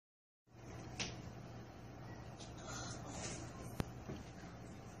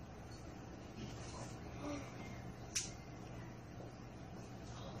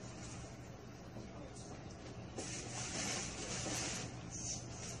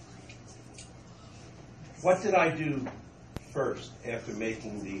What did I do first after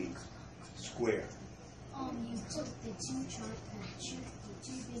making the square? You took the two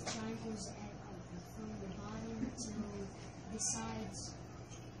big triangles from the bottom to the sides,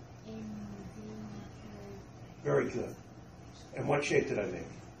 and then Very good. And what shape did I make?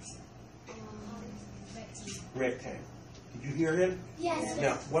 rectangle. Rectangle. Did you hear him? Yes.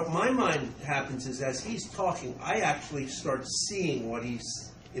 Now, what my mind happens is as he's talking, I actually start seeing what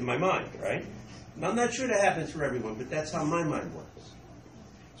he's in my mind, right? And I'm not sure that happens for everyone, but that's how my mind works.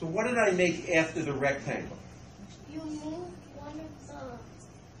 So what did I make after the rectangle? You moved one of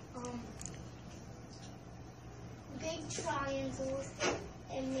the big triangles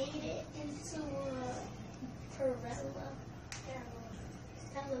and made it into a parallelogram.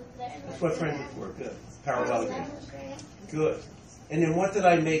 That's what friends are for. Good. Parallelogram. Parallelogram. Good. And then what did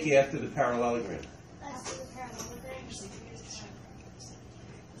I make after the parallelogram? That's the parallelogram.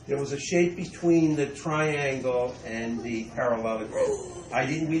 There was a shape between the triangle and the parallelogram.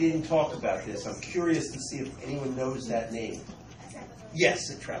 We didn't talk about this. I'm curious to see if anyone knows that name. Yes,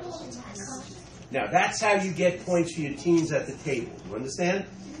 a trapezoid. Now, that's how you get points for your teams at the table. You understand?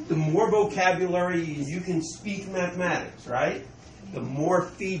 The more vocabulary you can speak mathematics, right? The more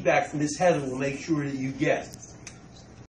feedback from Ms. Heather will make sure that you get.